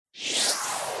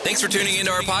Thanks for tuning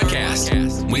into our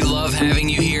podcast. We love having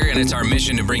you here, and it's our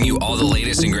mission to bring you all the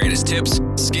latest and greatest tips,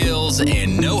 skills,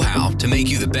 and know-how to make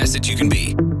you the best that you can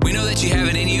be. We know that you have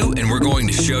it in you, and we're going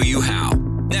to show you how.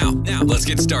 Now, let's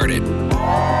get started. Stand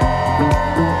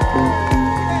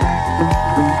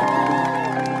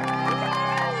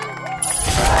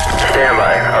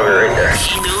by, I'll be right there.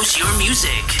 He knows your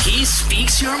music, he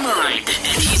speaks your mind,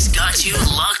 and he's got you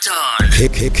locked on.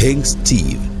 King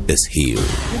Steve is here.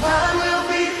 I will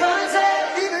be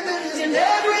content even in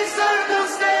every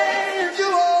circumstance. You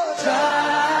are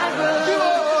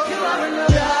Jireh. You are enough.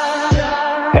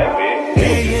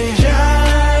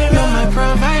 Jireh, you're my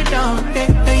provider.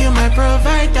 Yeah, you're my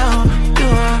provider. You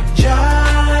are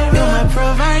Jireh, you're my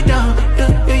provider.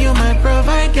 You're my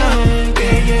provider.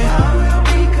 Yeah. I will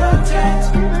be content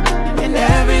in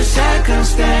every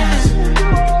circumstance.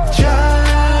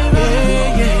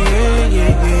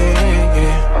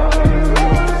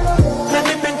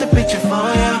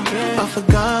 For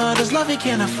God, His love He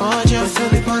can't afford you. But still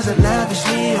He pours it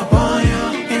lavishly upon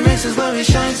you. He makes His love He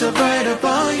shine so bright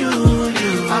upon you.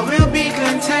 I will be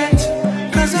content.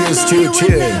 Yes, you're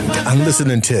tuned and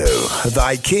listening to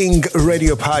Thy King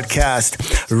Radio Podcast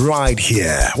right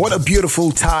here. What a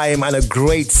beautiful time and a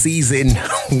great season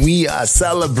we are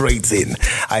celebrating.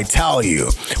 I tell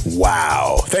you,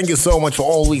 wow. Thank you so much for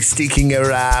always sticking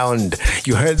around.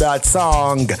 You heard that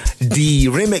song, the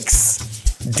remix.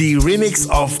 The remix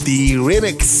of the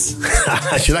remix.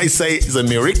 Should I say it's a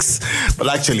mix? But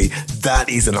actually, that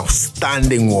is an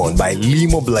outstanding one by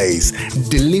Limo Blaze,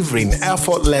 delivering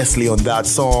effortlessly on that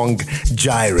song,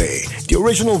 Jireh. The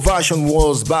original version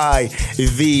was by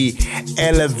the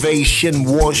Elevation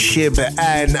Worship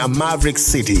and Maverick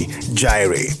City,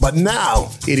 Jireh. But now,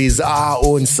 it is our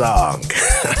own song.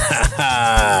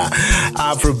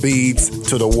 AfroBeat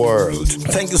to the world.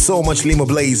 Thank you so much, Limo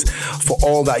Blaze, for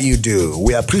all that you do.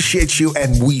 We appreciate you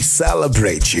and we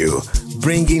celebrate you,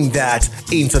 bringing that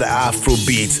into the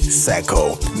Afrobeat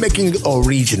circle, making it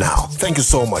original. Thank you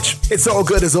so much. It's all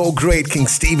good, it's all great. King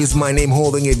Steve is my name,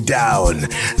 holding it down.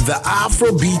 The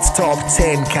Afrobeat Top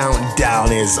 10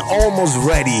 countdown is almost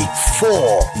ready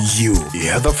for you.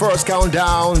 Yeah, the first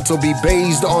countdown to be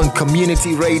based on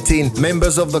community rating.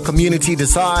 Members of the community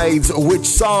decides which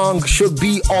song should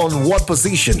be on what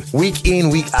position, week in,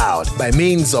 week out, by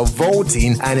means of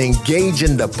voting and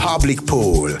engaging the public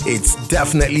pool. It's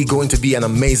definitely going to be an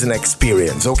amazing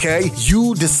experience, okay?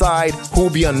 You decide who'll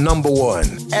be on number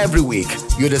 1 every week.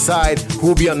 You decide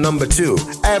who'll be on number 2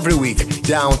 every week,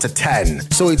 down to 10.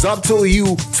 So it's up to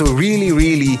you to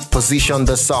really position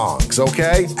the songs,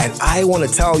 okay? And I want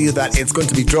to tell you that it's going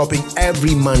to be dropping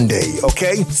every Monday,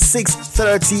 okay?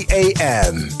 6:30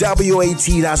 a.m.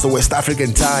 WAT, that's the West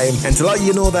African time. And to let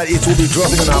you know that it will be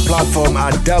dropping on our platform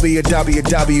at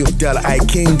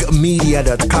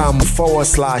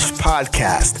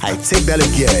www.ikingmedia.com/podcast. I take that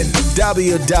again,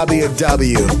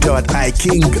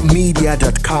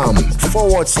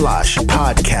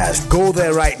 www.ikingmedia.com/podcast. Go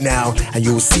there right now and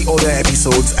you will see all the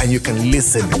episodes and you can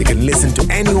listen. You can listen to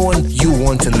anyone you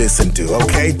want to listen to,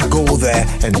 okay? Go there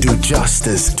and do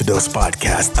justice to those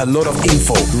podcasts. A lot of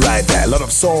info right there. A lot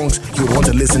of songs you would want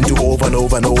to listen to over and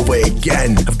over and over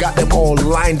again. I've got them all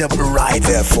lined up right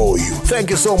there for you. Thank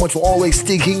you so much for always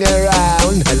sticking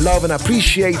around. I love and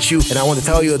appreciate you. And I want to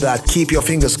tell you that keep your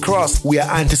fingers crossed. We are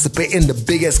anticipating the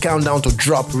biggest countdown to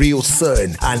drop real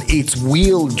soon, and it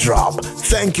will drop.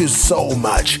 Thank you so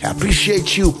much. I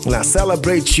appreciate you and I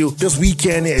celebrate you. This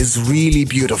weekend is really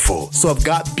beautiful. So I've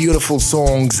got beautiful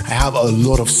songs. I have a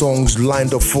lot of songs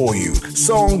lined up for you.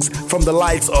 Songs from the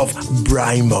likes of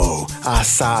Brimo,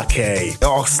 Asake,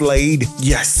 Oxlade,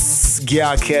 yes,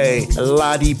 Giake,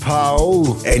 Ladi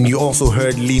Pao, and you also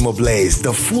heard Limo Blaze.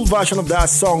 The full version of that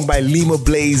song by Limo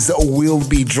Blaze will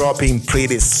be dropping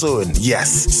pretty soon.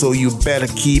 Yes, so you better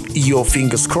keep your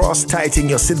fingers crossed, tighten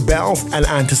your seatbelts, and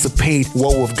anticipate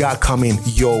what we've got coming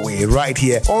your way right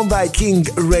here on Thy King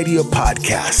Radio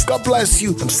Podcast. God bless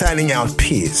you. I'm signing out.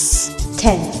 Peace.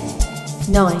 10,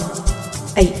 9,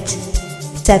 8,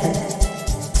 7,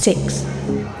 6,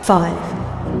 5,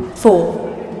 4,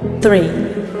 3,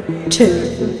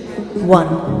 2, 1.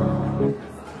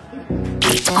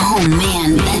 Oh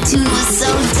man, that tune was so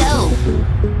dope.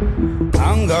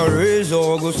 Anger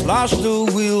razor go slash the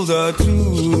wheel the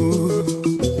two.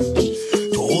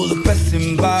 To hold the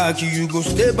person back, you go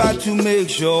stay back to make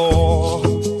sure.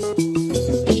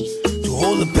 To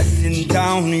hold the person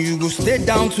down, you go stay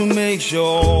down to make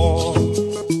sure.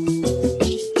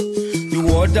 You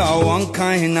order one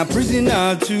kind, a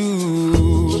prisoner too.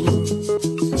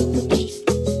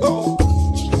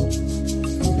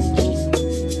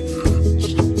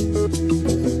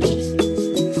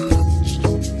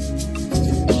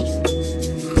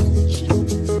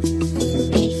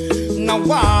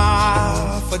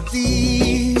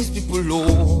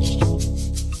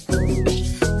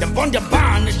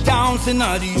 something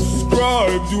I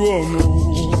describe to you.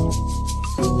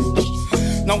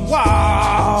 Now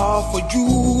why for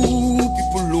you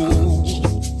people low?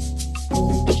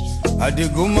 I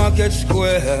did go Market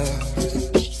Square,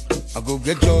 I go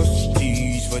get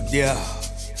justice for there.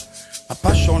 My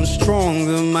passion strong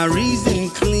and my reason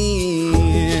clean.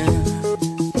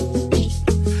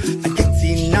 I get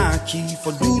inaki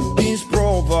for do things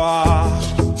proper.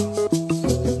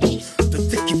 To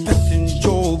take your person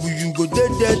job, you go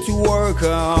there to work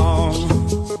on.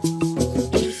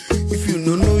 If you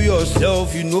don't know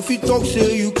yourself, you know if you talk,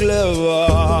 say you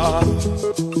clever.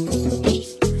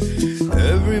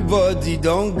 Everybody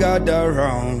don't gather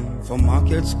around for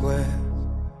Market Square.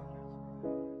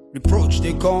 Reproach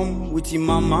they come with your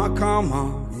mama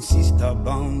karma and sister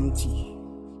bounty.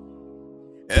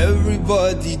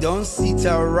 Everybody don't sit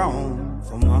around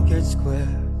for Market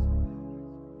Square.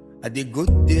 I they go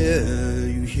there,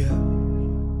 you hear?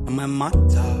 And my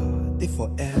matter, they for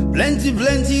air. Plenty,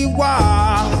 plenty,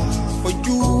 wow, for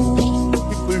you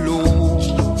people low.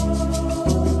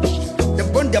 They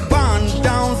burn their band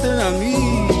down, saying me,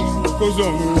 cause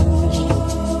I'm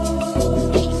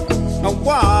now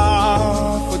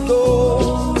wow, for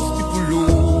those people low.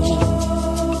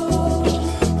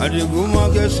 I dey go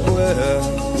Market Square,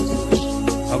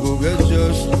 I go get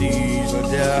justice for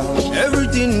there.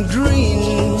 Everything green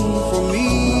for me,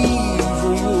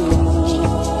 for you.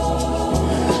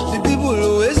 The people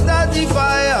always start the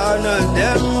fire, not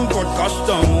them for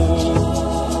custom.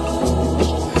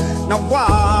 Now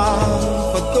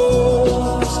wow, for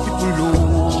those people low.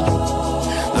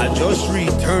 I just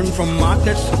returned from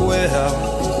Market Square.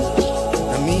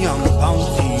 And me, I'm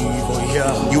bounty for ya.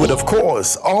 You would, of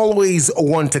course, always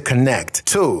want to connect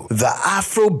to the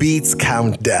AfroBeats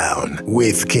Countdown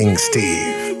with King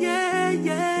Steve.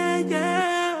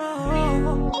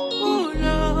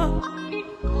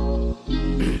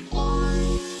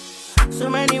 So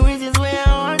many reasons where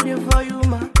I want it for you,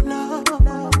 my love.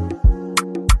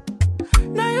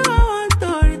 Now you want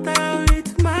to retire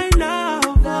with my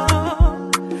love.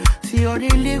 See all the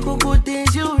little good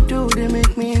things you do, they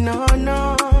make me no.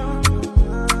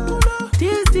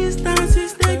 This distance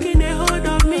is taking a hold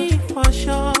of me for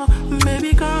sure.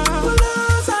 Baby, come. I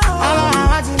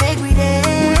want to make me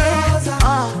there.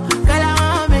 Oh, girl, I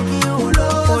want to make you.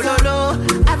 Oh, no.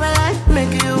 I feel like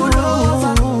make you. Oh,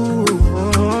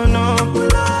 no.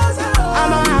 I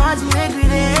want to make me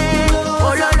there. Oh,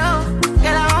 no.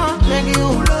 Girl, I want to make you. Oh,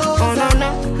 no.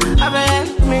 I feel like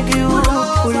make you.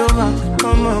 Pull over.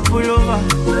 Come on, pull over.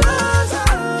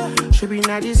 Should be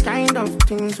not this kind of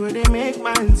things where they make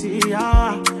man see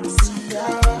ya.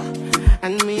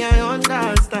 And me, I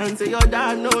understand. So your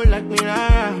dad know like me.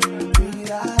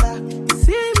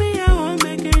 See me, I won't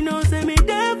make you know. Say me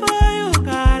there for you,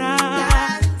 gotta.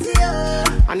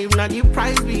 And if not the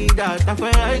price be that, I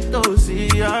feel like to see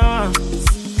ya.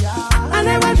 I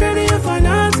never traded you for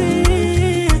nothing.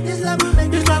 This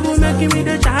love will make me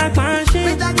the jack machine.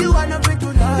 Without you, I don't break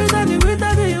to love.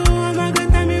 Without you, I'm not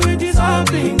gonna tell me with this all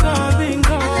bingo. I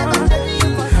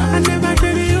never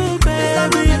traded you,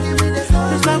 baby. This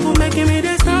love will make me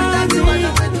the starting.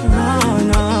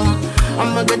 No.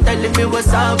 I'ma get telling me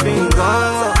what's up, bingo.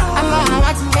 I'ma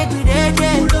want to make me there.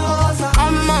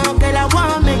 I'ma girl, I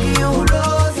wanna make you.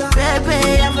 Baby,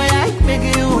 I'ma like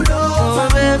make you. Oh,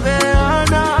 baby, oh,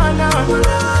 no.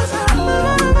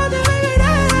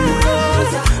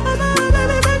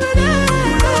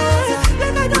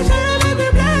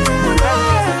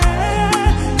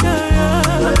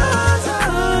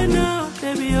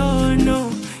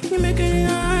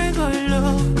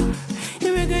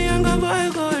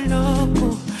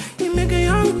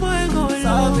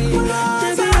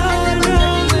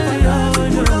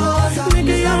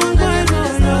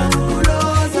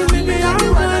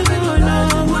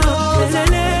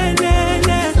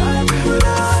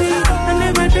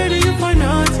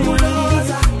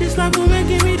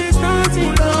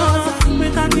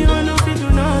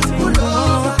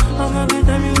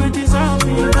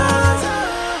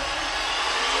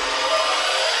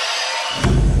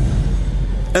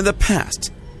 In the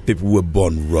past, people were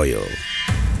born royal.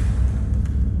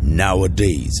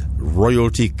 Nowadays,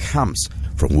 royalty comes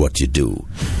from what you do.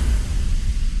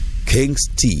 King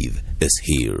Steve is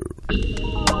here.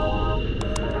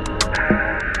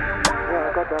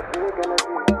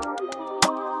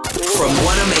 From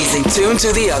one amazing tune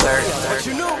to the other. What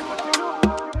you know?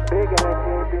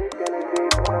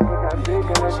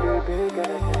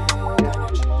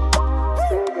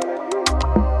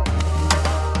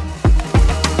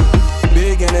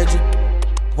 Big energy.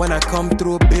 When I come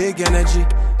through, big energy.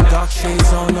 Dark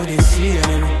shades on, no they see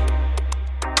enemy.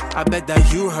 I bet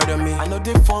that you heard of me. I know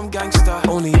they form gangster,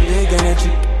 only big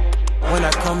energy. When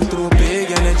I come through,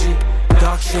 big energy.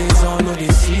 Dark shades on, no they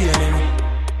see enemy.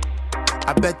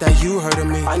 I bet that you heard of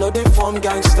me. I know they form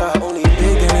gangster, only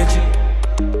big energy.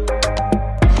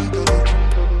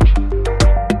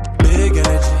 Big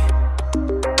energy.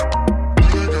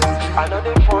 I know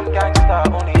they form gangster,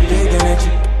 only big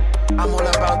energy. I'm all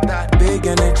about that big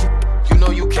energy. You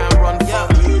know you can't run from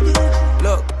me.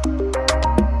 Look,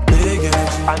 big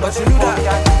energy. But you knew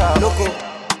that. Look,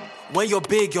 when you're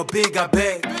big, I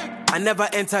beg. I never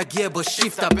enter gear, but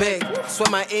shift, I beg. Swear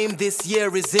my aim this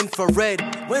year is infrared.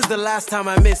 When's the last time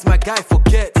I missed? My guy,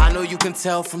 forget. I know you can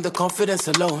tell from the confidence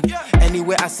alone.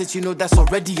 Anywhere I sit, you know that's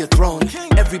already a throne.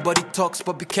 Everybody talks,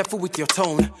 but be careful with your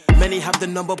tone. Many have the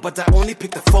number, but I only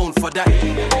pick the phone for that.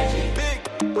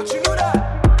 Big, but you know that.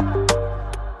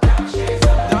 Dark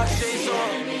shades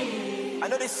on. I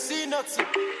know they see nothing.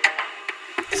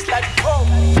 It's like home.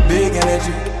 Big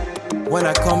energy. When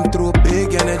I come through,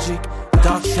 big energy.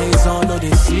 Dark shades on, no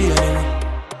they see enemy.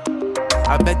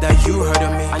 I bet that you heard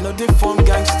of me. I know they form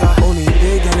gangster, only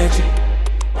big energy.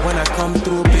 When I come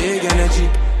through, big energy.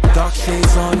 Dark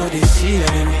shades on, no they see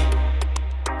enemy.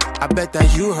 I bet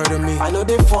that you heard of me. I know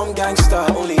they form gangster,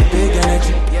 only big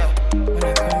energy. Yeah. When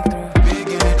I come through, big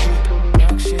energy.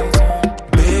 Dark shades on,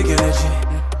 big energy.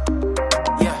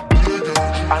 Yeah.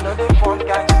 I know they form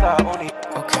gangster, only.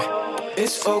 Okay.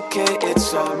 It's okay,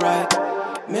 it's alright.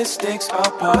 Mistakes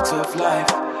are part of life,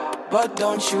 but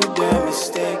don't you dare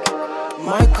mistake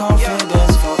my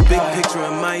confidence for big picture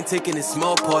in mind, taking in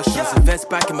small portions. Invest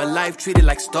back in my life, treat it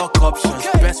like stock options.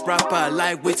 Best rapper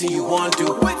alive, waiting you want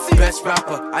to. Best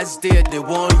rapper, I dare they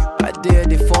want you. I dare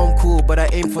they form cool, but I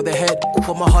aim for the head.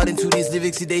 Put my heart into these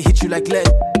lyrics, see they hit you like lead.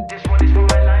 This one is for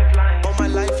my lifeline. On my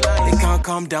lifeline, they can't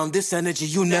calm down this energy.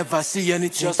 You never see any,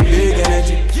 just big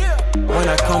energy. When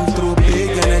I come through,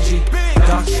 big energy.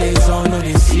 Dark shades on, no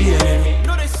they see enemy.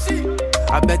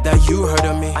 I bet that you heard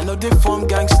of me. I know they form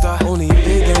gangster, only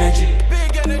big energy.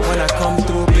 When I come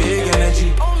through, big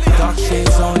energy. Dark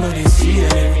shades on, no they see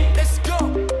enemy.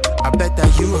 I bet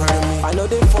that you heard of me. I know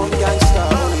they form gangster,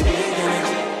 only big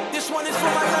energy. This one is for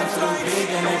my lifeline. Big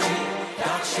energy.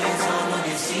 Dark shades on, no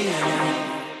they see enemy.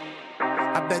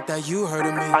 I bet that you heard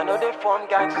of me. I know they form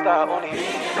gangster, only big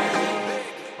energy.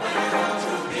 When I come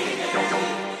through, big energy.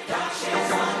 Dark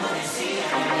shades on, no they see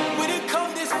enemy. We didn't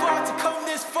come this far to come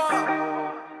this far.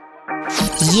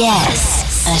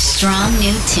 Yes, a strong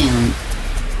new tune.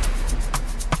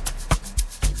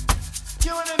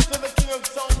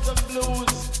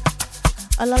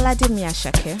 Ololade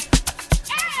Miyashake.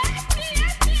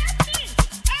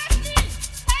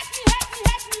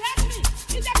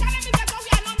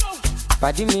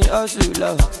 Pàdí mi hustle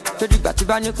lọ, tó dìgbà tí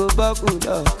bá ní kò bọ́kù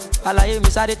lọ. Àlàyé mi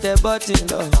sáré tẹ bọ́tì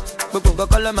lọ. Gbogbo nǹkan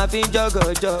kọ́ ló máa fi ń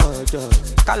jọ́gọ̀jọ̀.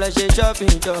 Ká lọ ṣe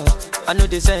shopping jọ. I know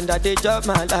they send that they chop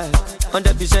my life.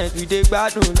 100% we dey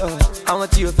gbádùn lọ. Àwọn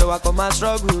tí o fẹ́ wa kọ́ máa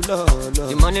struggle lọ.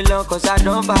 The money long cause I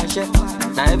don't fashion.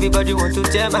 Now everybody want to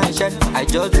tear my shirt. I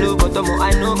just blow but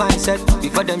I know myself.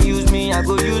 Before them use me, I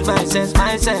go use my sense.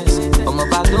 Ọmọ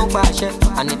bá tó ń pàṣẹ.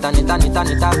 Anita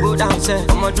go down set.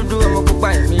 Ọmọ dúdú ọmọ pupa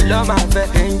èmi lọ́ máa fẹ́.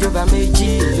 Range Rover méjì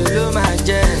èlò ló máa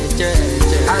jẹ́.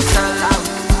 Asalaam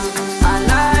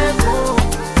alaikum.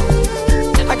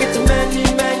 I get many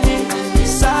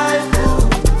disciples.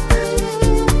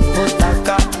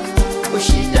 Motaka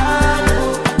Oshidano.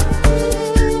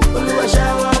 Oluwa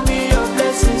shower me your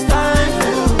blessings. Thank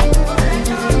you.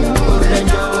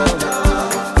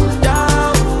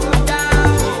 Down.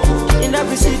 In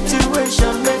every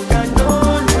situation, make I no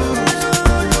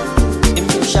lose. If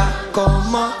you shall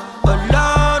come on,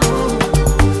 alone.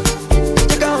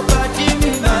 Check out body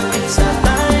me, my it's a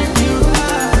thank you.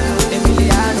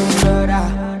 Emiliano Lora,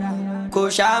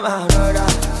 Koshama Lora.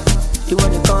 You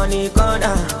want the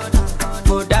corner,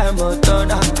 Moda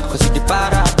Motona. Cause you the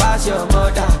para pass your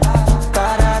mother.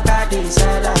 Karaka de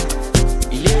Sala,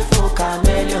 Ile for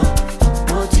Chameleon.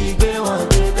 Motive one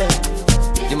baby.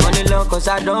 The money long cause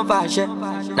I don't fashion.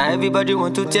 Now everybody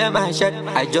want to tear my shirt.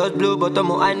 I just blow but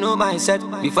I know myself.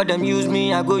 Before them use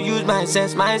me, I go use my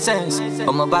sense.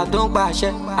 Ọmọ bá tó ń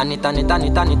pàṣẹ. Anita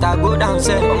go down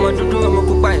set. Ọmọ dúdú ọmọ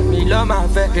pupa èmi lọ́ máa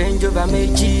fẹ́. Range Rover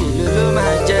méjì èlò ló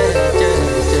máa jẹ́.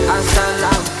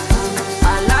 Asalaam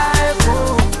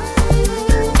alaikum.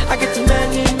 I get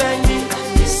many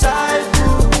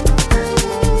disciples.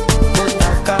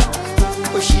 Motaka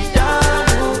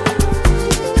Oshidano.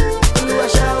 Oluwa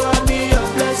shower me your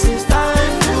blessings.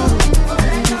 Thank you.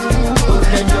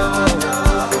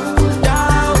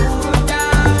 Down.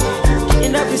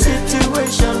 In every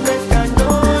situation, make I no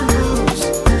lose.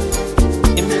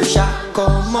 If you shall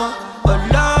come on,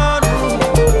 alone.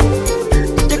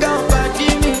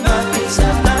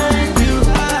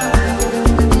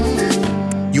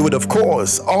 you would of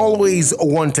course always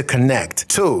want to connect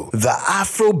to the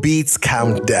AfroBeats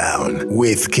Countdown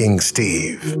with King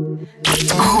Steve.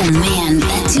 Oh man,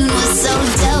 that tune was so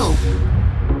dope.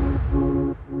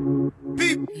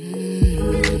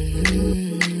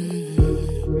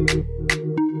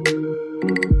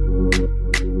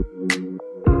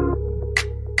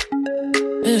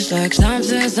 It's like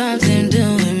something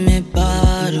doing me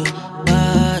bottle,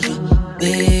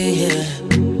 yeah.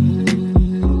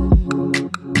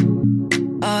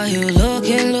 Are you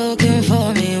looking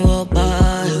for me? What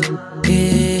bottle,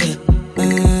 yeah.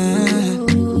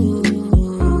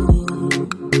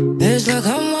 It's like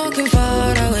I'm walking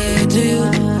far away to you.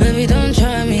 Baby, don't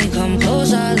try me, come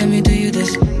closer, let me do you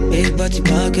this. Big body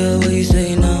pocket, what you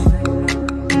say now?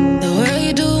 The way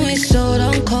you do me so,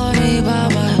 don't call me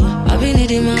bye-bye. Be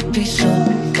needing my peace,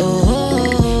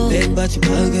 oh, big body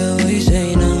girl, what you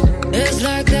say now? It's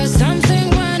like there's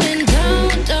something running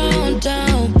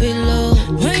down below.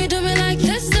 When you do me like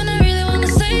this, then I really wanna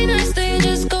say nice things,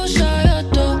 just go shut your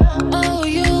door. Oh,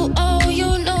 you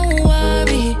know why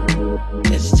me?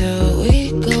 It's still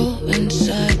we go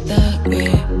inside that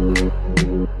way.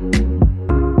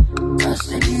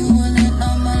 Cause if you wanna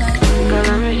know my life,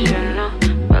 bacala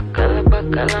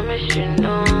me, you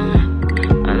know.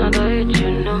 Another hit,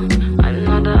 you know.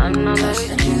 Another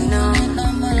hit, you know.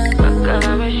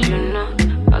 Bacala me, you know.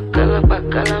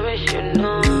 Bacala me, you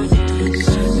know.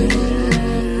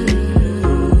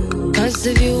 Cause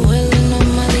if you willing on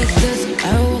my this, I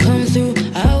will come through.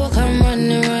 I will come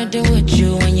running right there with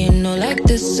you. And you know like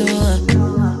this, so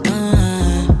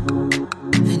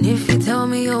and if you tell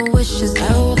me your wishes,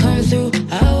 I will come through.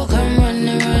 I will come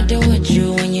running right there with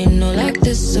you. And you know like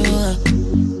this, so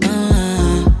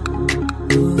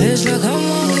it's like I'm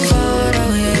walking far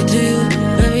away to you.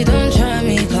 Baby, don't try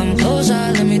me, come closer,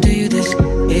 let me do you this.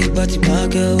 Big body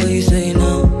pocket, what you say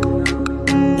now?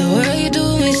 The way you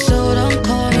do me so, don't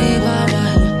call me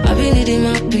bye-bye. I be needing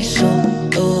my peace,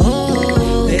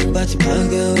 oh, big body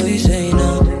pocket, what you say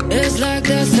now? It's like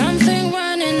there's something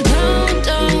running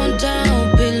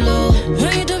down below.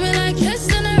 When you do me like this,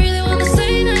 then I really wanna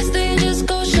say nice things, just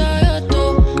go shut your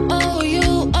door. Oh, you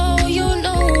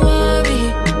know why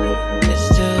me?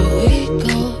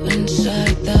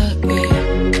 Inside that way.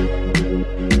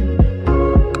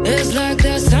 It's like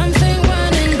there's something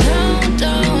running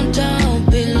down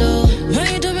below. When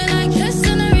you do me like this,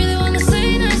 and I really wanna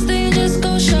say nice things, just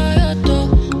go shut your door.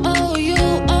 Oh,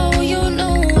 you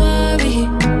know why me?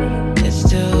 It's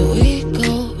still we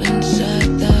go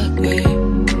inside that way.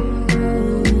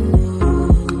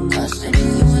 Cause if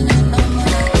you wanna know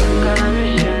my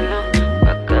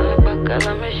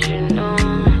bacala me, you know.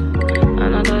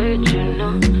 Another hit, you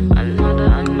know.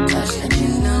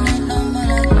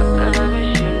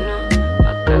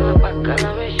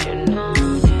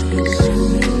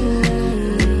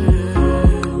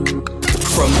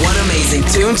 From one amazing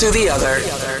tune to the other.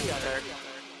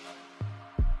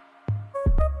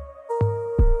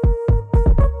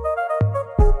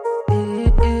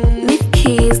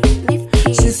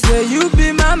 She say you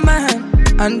be my man,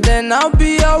 and then I'll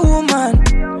be your woman.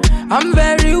 I'm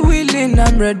very willing,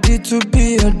 I'm ready to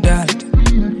be your dad.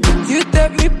 You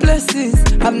take me places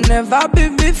I've never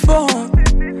been before.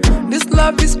 This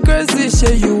love is crazy,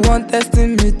 shit, you want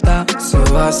testing me that. So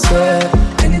I swear,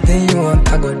 anything you want,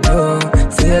 I go do.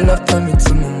 Say your love, turn me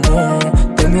to my mom.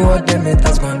 Tell me what them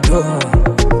haters gon' do.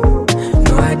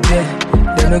 No idea,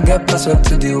 they don't get password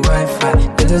to the Wi-Fi.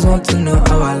 They just want to know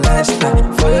our lifestyle.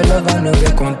 For your love, I no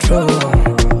get control.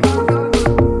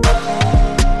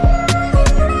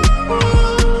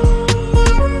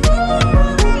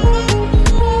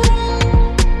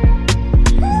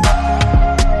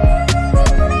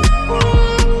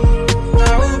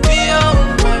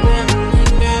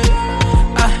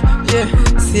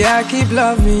 See, I keep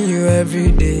loving you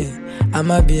every day.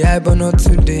 I'ma be high, but not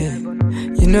today.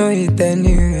 You know it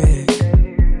anyway.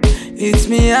 It's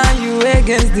me and you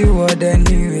against the world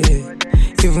anyway.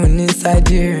 Even inside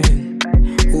the rain,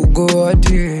 we'll go all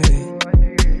the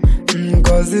way.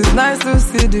 Cause it's nice to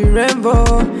see the rainbow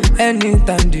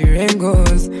anytime the rain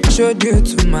goes. Showed you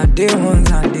to my day ones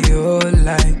and they all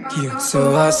like you.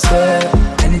 So I swear,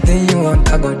 anything you want,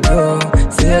 I go do.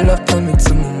 Say your love, turn me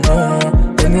to my mom.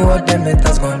 Tell me what them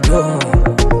haters gon' do.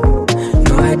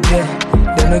 No idea,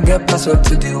 they don't get password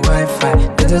to the Wi-Fi.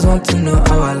 They just want to know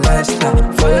our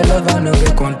lifestyle. For your love, I no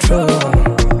get control.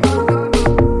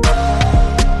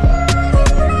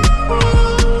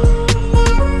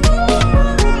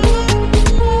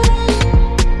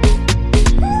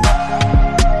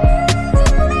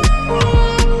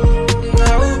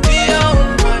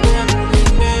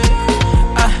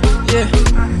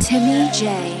 Timmy J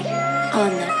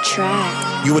on the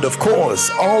track. You would, of course,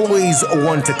 always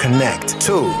want to connect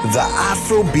to the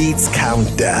AfroBeats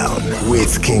Countdown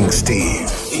with King Steve.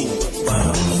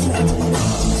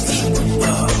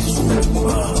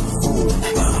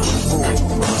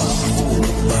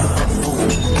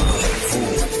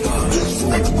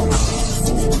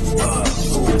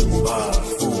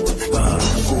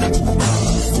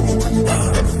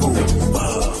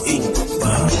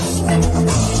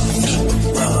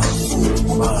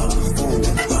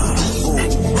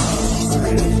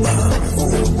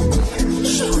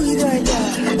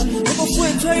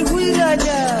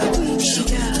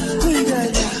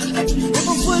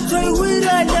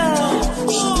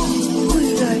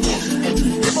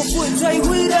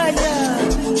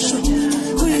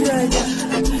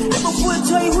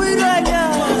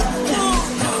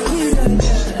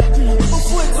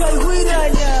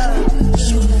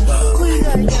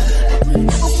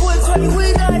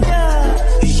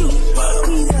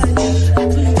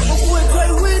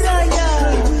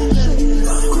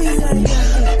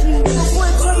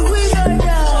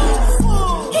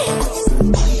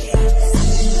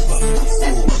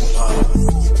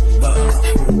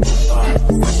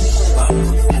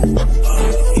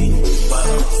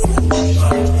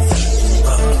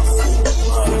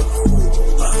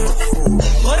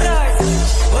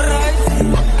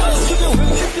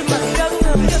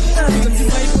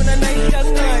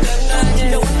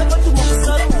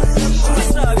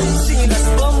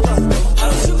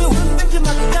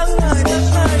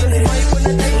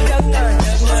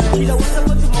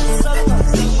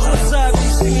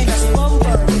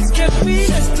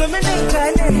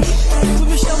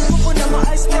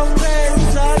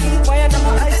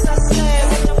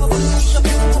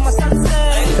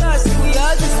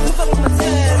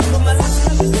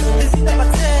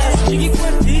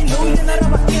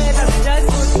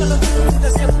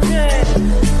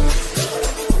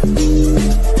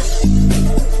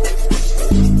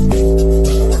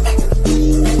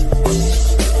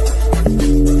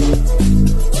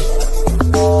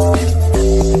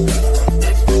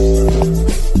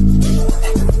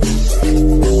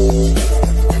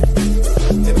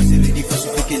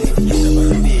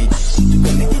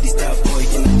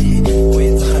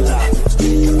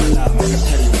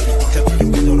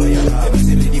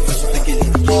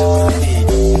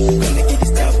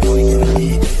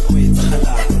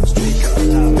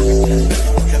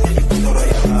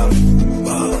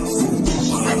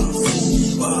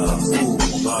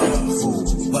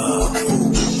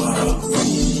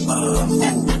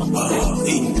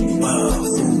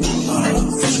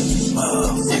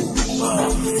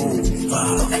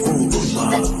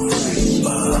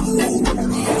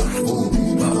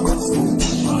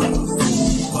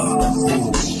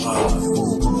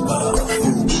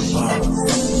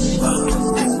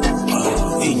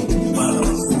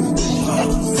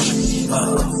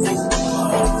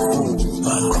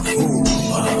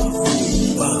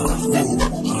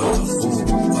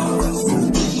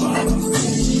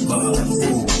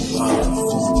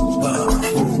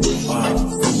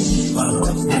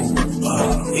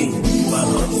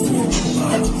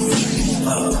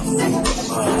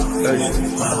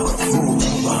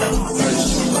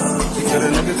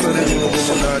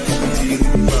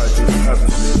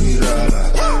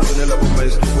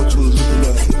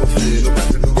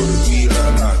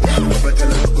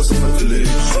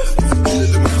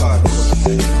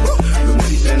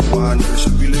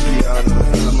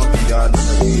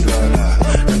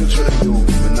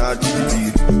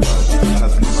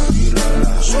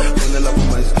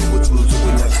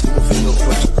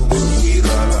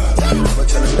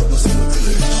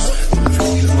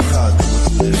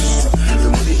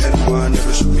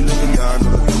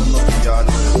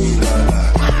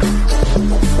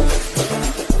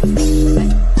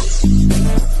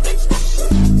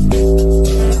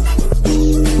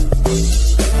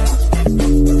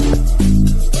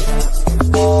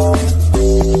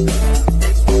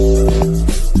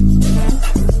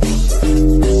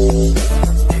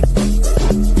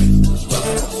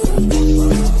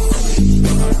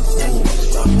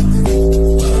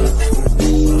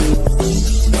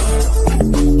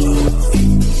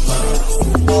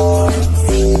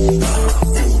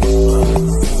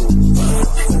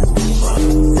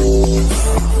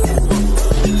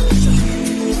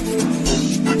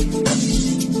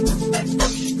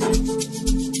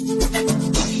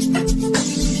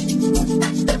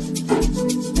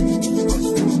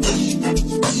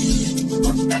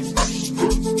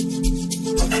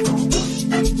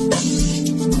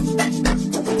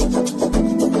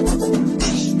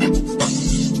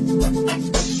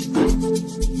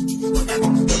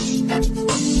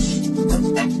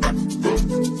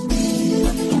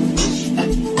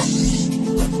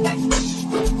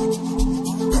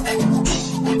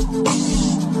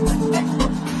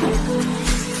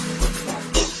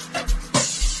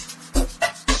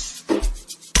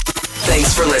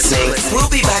 Thanks for listening. We'll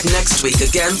be back next week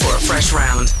again for a fresh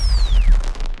round.